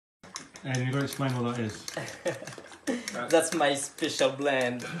And you've got to explain what that is. That's my special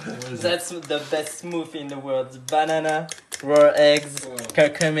blend. That's the best smoothie in the world. Banana, raw eggs,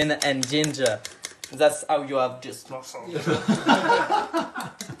 curcumin and ginger. That's how you have just muscle.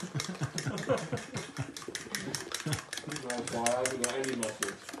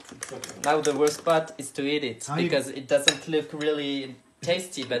 Now the worst part is to eat it because it doesn't look really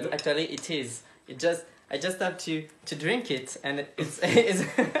tasty, but actually it is. I just have to drink it, and it's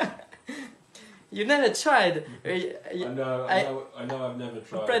you never tried. I know I've never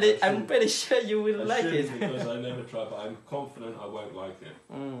tried. I'm pretty sure you will like it. Because I never tried, but I'm confident I won't like it.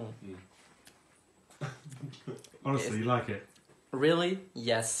 Honestly, you like it? Really?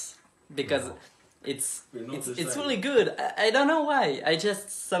 Yes. Because it's really good. I don't know why.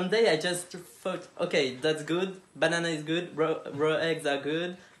 Someday I just thought, okay, that's good. Banana is good. Raw eggs are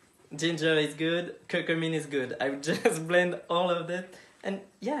good. Ginger is good. Curcumin is good. I would just blend all of that, and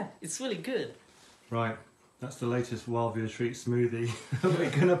yeah, it's really good. Right. That's the latest Wild View Street smoothie we're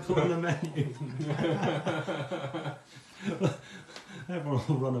going to put on the menu. Everyone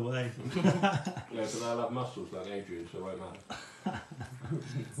will run away. Yeah, but they'll have muscles like Adrien, so it won't matter.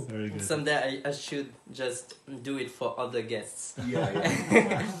 Very good. Someday I should just do it for other guests. Yeah.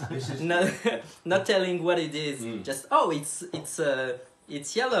 This is not telling what it is. Just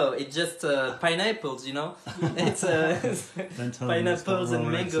it's yellow. It's just pineapples, you know. It's pineapples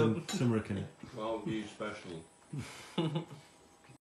and mango. Some turmeric in it. Wild View special.